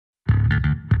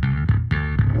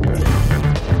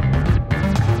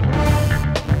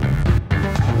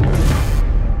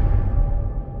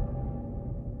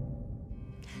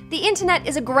internet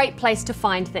is a great place to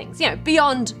find things, you know,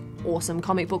 beyond awesome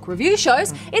comic book review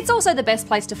shows, it's also the best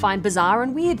place to find bizarre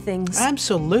and weird things.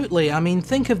 Absolutely. I mean,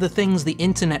 think of the things the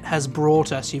internet has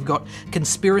brought us. You've got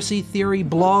conspiracy theory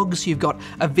blogs, you've got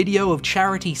a video of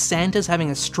charity Santas having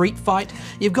a street fight,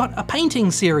 you've got a painting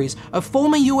series of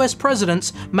former US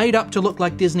presidents made up to look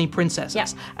like Disney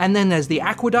princesses. Yep. And then there's the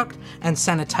aqueduct and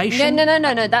sanitation. No,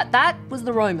 that was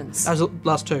the Romans. That was the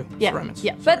last two. Yeah, Romans.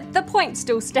 yeah. But the point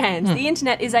still stands. The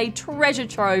internet is a treasure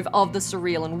trove of the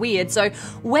surreal and weird, so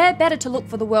where better to look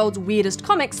for the world's weirdest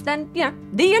comics than, you know,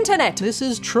 the internet. This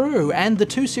is true, and the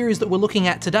two series that we're looking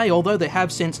at today, although they have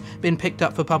since been picked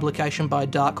up for publication by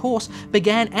Dark Horse,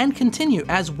 began and continue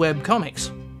as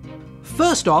webcomics.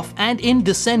 First off, and in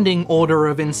descending order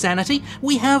of insanity,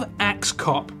 we have Axe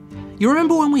Cop. You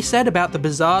remember when we said about the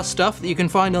bizarre stuff that you can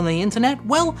find on the internet?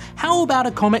 Well, how about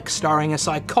a comic starring a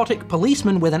psychotic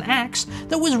policeman with an axe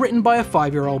that was written by a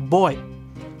 5-year-old boy?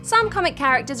 Some comic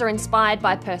characters are inspired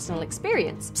by personal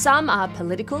experience. Some are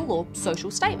political or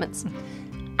social statements.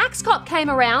 Axe Cop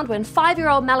came around when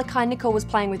 5-year-old Malachi Nicol was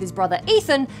playing with his brother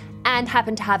Ethan and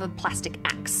happened to have a plastic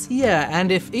axe. Yeah,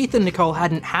 and if Ethan Nicol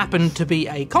hadn't happened to be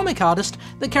a comic artist,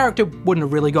 the character wouldn't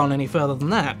have really gone any further than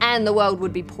that. And the world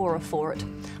would be poorer for it.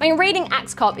 I mean, reading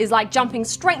Axe Cop is like jumping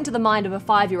straight into the mind of a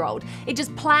 5-year-old. It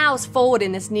just ploughs forward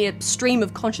in this near stream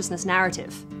of consciousness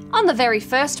narrative. On the very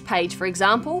first page, for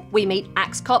example, we meet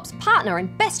Axe Cop's partner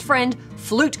and best friend,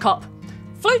 Flute Cop.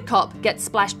 Flute Cop gets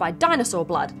splashed by dinosaur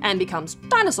blood and becomes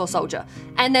Dinosaur Soldier.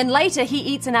 And then later he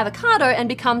eats an avocado and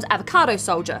becomes Avocado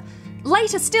Soldier.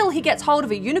 Later still, he gets hold of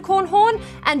a unicorn horn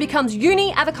and becomes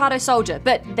Avocado Soldier,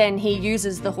 but then he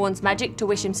uses the horn's magic to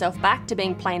wish himself back to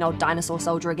being plain old Dinosaur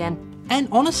Soldier again. And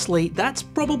honestly, that's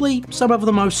probably some of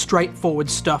the most straightforward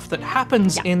stuff that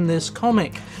happens in this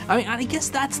comic. I mean, I guess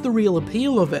that's the real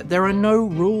appeal of it. There are no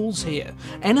rules here.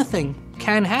 Anything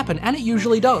can happen, and it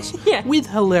usually does, with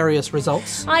hilarious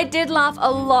results. I did laugh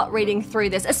a lot reading through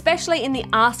this, especially in the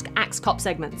Ask Axe Cop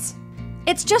segments.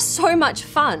 It's just so much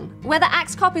fun. Whether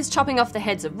Axe Cop is chopping off the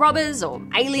heads of robbers, or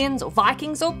aliens, or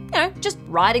Vikings, or, you know, just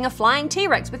riding a flying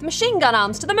T-Rex with machine gun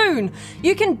arms to the moon,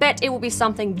 you can bet it will be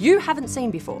something you haven't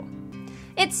seen before.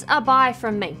 It's a buy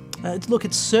from me. Look,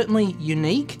 it's certainly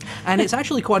unique, and it's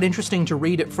actually quite interesting to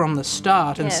read it from the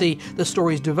start and see the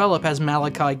stories develop as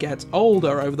Malachi gets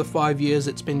older over the 5 years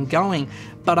it's been going.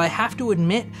 But I have to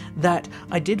admit that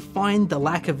I did find the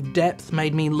lack of depth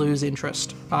made me lose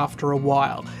interest after a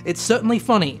while. It's certainly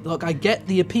funny. Look, I get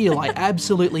the appeal, I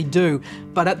absolutely do,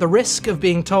 but at the risk of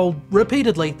being told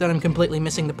repeatedly that I'm completely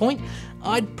missing the point,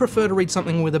 I'd prefer to read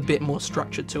something with a bit more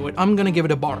structure to it. I'm going to give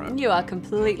it a borrow. You are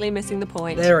completely missing the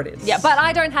point. There it is. Yeah, but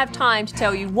I don't have time to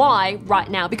tell you why right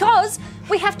now, because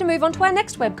we have to move on to our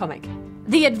next webcomic.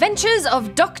 The Adventures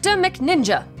of Dr.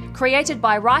 McNinja, created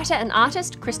by writer and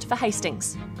artist Christopher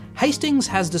Hastings. Hastings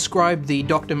has described the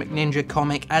Dr. McNinja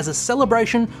comic as a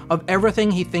celebration of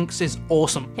everything he thinks is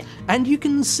awesome. And you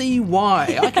can see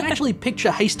why. I can actually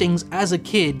picture Hastings as a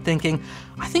kid thinking,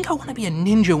 I think I want to be a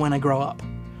ninja when I grow up.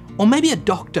 Or maybe a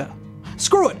doctor.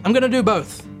 Screw it, I'm going to do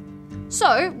both.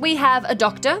 So, we have a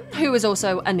doctor, who is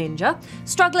also a ninja,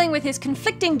 struggling with his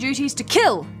conflicting duties to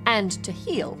kill and to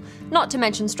heal. Not to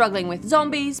mention struggling with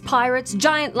zombies, pirates,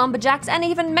 giant lumberjacks, and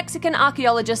even Mexican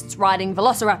archaeologists riding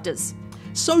velociraptors.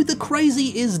 So the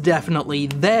crazy is definitely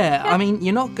there. I mean,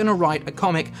 you're not going to write a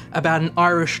comic about an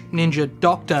Irish ninja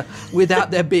doctor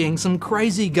without there being some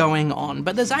crazy going on,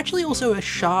 but there's actually also a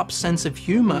sharp sense of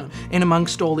humour in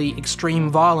amongst all the extreme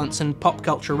violence and pop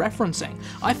culture referencing.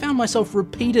 I found myself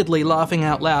repeatedly laughing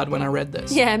out loud when I read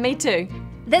this. Yeah, me too.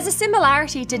 There's a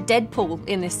similarity to Deadpool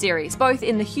in this series, both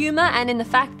in the humour and in the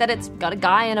fact that it's got a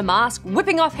guy in a mask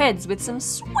whipping off heads with some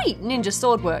sweet ninja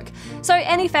sword work. So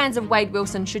any fans of Wade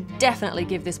Wilson should definitely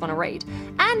give this one a read.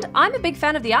 And I'm a big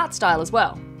fan of the art style as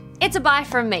well. It's a buy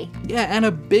from me. Yeah, and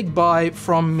a big buy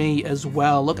from me as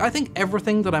well. Look, I think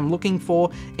everything that I'm looking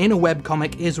for in a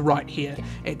webcomic is right here.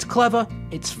 It's clever,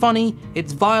 it's funny,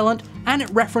 it's violent, and it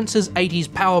references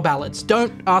 80s power ballads.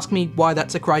 Don't ask me why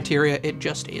that's a criteria, it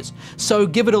just is. So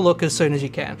give it a look as soon as you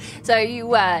can. So you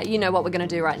know what we're going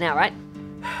to do right now, right?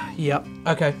 Yep.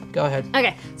 Okay, go ahead.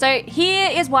 Okay, so here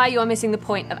is why you're missing the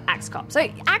point of Axe Cop. So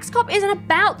Axe Cop isn't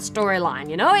about storyline,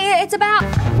 you know? It's about